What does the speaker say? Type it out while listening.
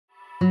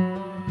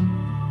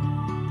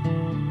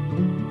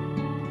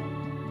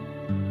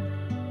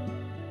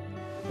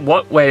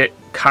what we're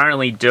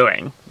currently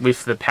doing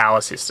with the power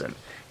system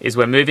is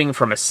we're moving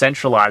from a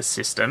centralized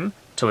system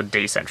to a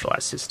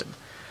decentralized system.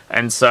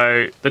 And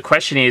so the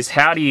question is,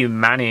 how do you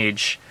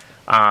manage,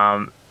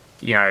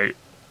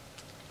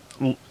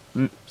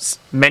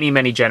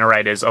 many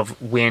generators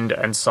of wind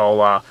and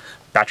solar,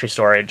 battery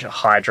storage,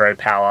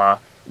 hydropower,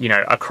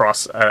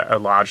 across a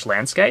large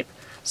landscape?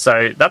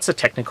 So that's a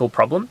technical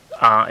problem.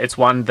 It's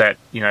one that,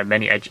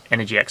 many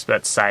energy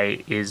experts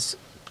say is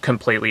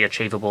completely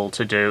achievable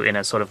to do in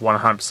a sort of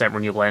 100%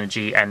 renewable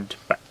energy and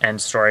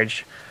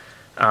storage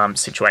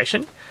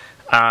situation.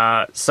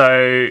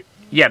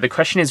 The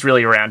question is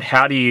really around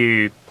how do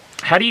you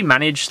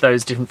manage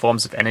those different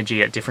forms of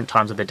energy at different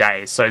times of the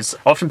day? So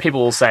often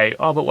people will say,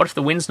 oh, but what if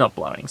the wind's not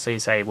blowing? So you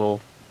say,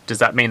 well, does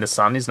that mean the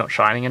sun is not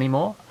shining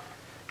anymore?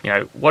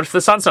 What if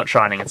the sun's not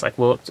shining? It's like,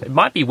 well, it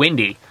might be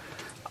windy.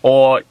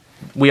 Or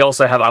we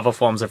also have other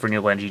forms of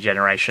renewable energy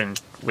generation,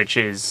 which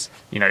is,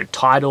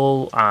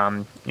 tidal,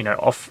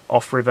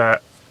 off-river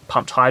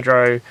pumped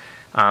hydro,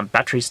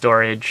 battery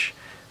storage.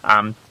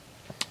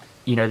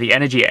 The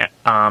energy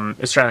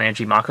Australian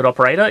Energy Market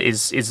Operator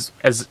is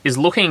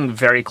looking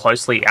very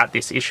closely at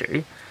this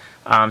issue.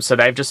 So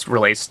they've just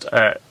released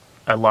a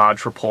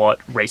large report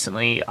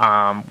recently,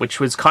 which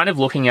was kind of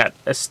looking at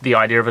the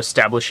idea of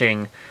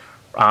establishing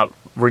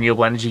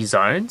renewable energy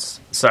zones.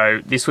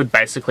 So this would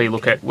basically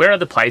look at where are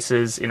the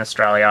places in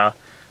Australia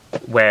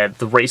where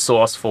the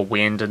resource for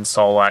wind and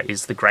solar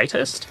is the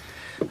greatest,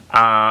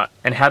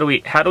 and how do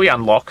we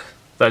unlock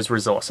those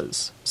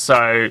resources?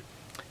 So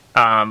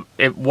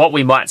what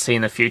we might see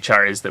in the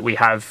future is that we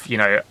have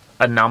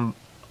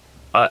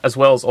as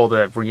well as all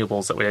the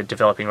renewables that we're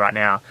developing right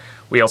now,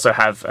 we also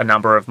have a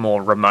number of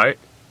more remote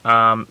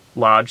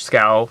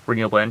large-scale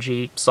renewable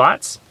energy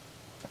sites,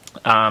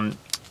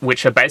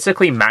 which are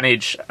basically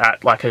managed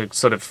at like a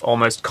sort of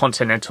almost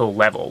continental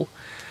level,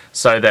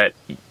 so that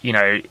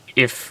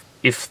if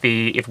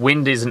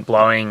wind isn't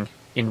blowing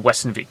in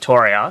Western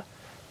Victoria,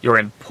 you're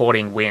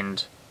importing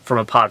wind from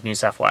a part of New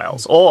South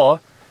Wales, or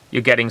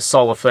you're getting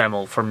solar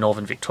thermal from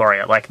Northern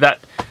Victoria. Like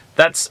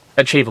that's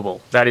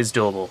achievable. That is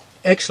doable.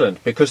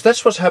 Excellent, because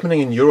that's what's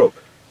happening in Europe,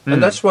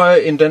 and that's why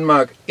in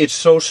Denmark it's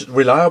so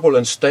reliable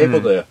and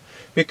stable there.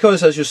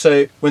 Because, as you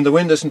say, when the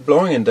wind isn't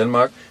blowing in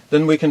Denmark,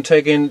 then we can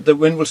take in, the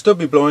wind will still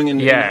be blowing in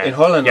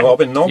Holland or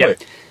up in Norway.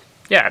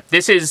 Yeah,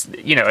 this is,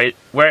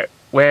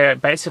 we're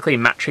basically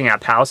matching our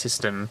power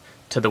system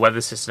to the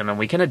weather system, and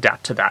we can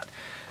adapt to that.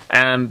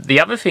 The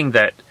other thing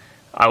that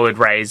I would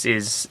raise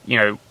is,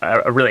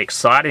 a really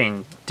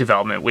exciting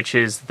development, which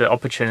is the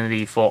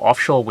opportunity for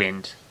offshore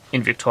wind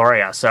in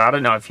Victoria. So I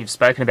don't know if you've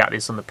spoken about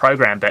this on the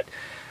program, but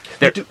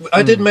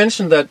I did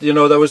mention that,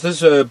 there was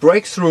this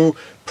breakthrough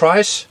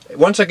price.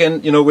 Once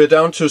again, we're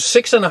down to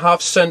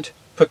 6.5 cents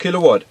per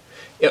kilowatt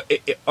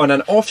on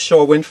an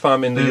offshore wind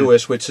farm in the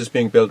US, which is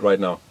being built right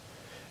now.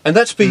 And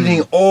that's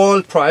beating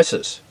all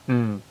prices,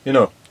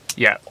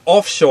 Yeah.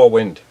 Offshore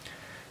wind.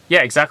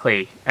 Yeah,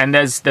 exactly. And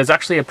there's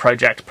actually a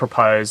project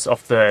proposed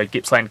off the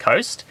Gippsland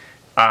coast.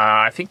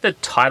 I think the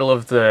title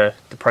of the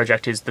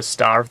project is The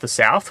Star of the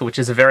South, which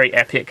is a very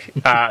epic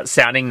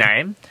sounding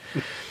name.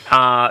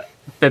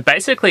 But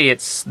basically,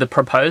 the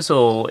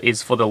proposal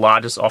is for the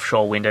largest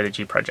offshore wind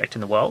energy project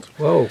in the world.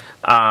 Whoa!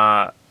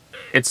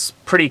 It's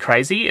pretty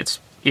crazy.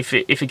 If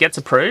it gets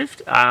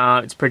approved,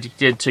 it's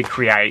predicted to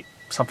create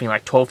something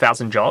like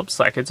 12,000 jobs.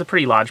 Like, it's a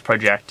pretty large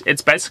project.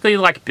 It's basically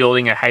like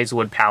building a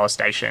Hazelwood power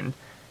station,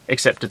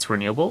 except it's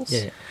renewables.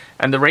 Yeah.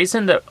 And the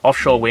reason that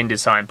offshore wind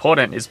is so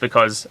important is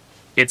because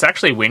it's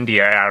actually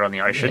windier out on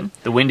the ocean. Yeah.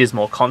 The wind is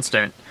more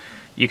constant.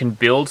 You can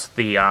build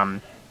the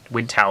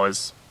wind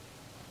towers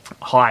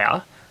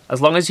higher,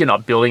 as long as you're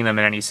not building them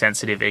in any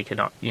sensitive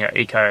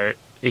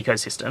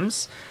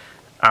ecosystems.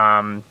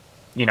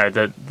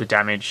 The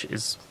damage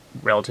is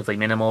relatively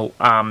minimal,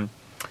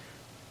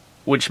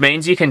 which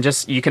means you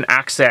can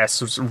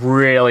access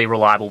really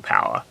reliable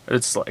power.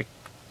 It's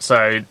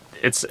a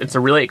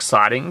really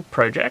exciting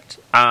project.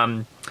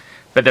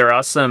 But there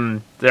are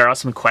some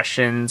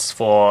questions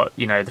for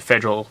the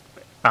federal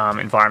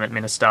Environment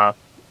Minister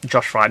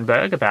Josh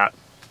Frydenberg about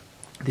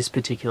this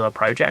particular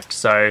project.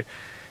 So,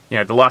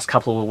 the last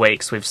couple of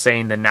weeks we've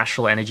seen the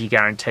National Energy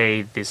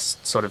Guarantee, this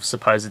sort of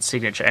supposed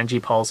signature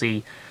energy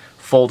policy,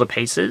 fall to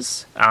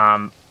pieces.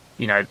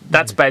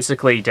 That's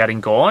basically dead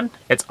and gone.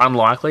 It's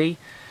unlikely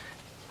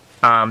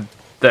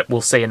that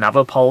we'll see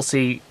another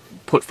policy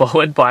put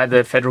forward by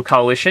the federal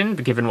coalition,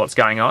 given what's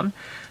going on.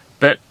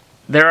 But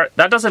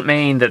that doesn't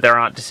mean that there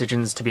aren't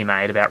decisions to be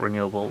made about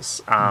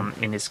renewables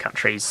in this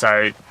country.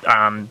 So,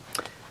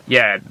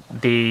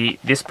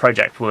 this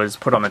project was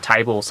put on the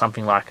table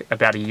something like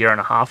about a year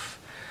and a half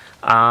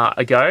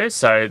ago.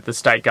 So the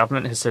state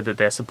government has said that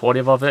they're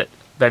supportive of it.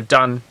 They've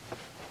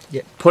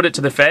put it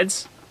to the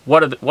feds.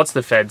 What's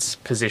the feds'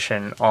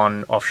 position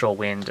on offshore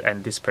wind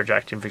and this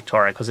project in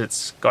Victoria? Because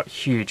it's got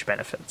huge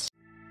benefits.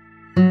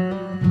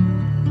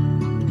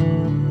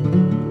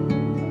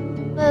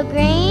 For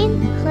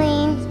green,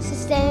 clean,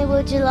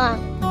 sustainable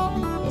Geelong.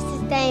 The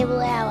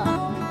Sustainable Hour.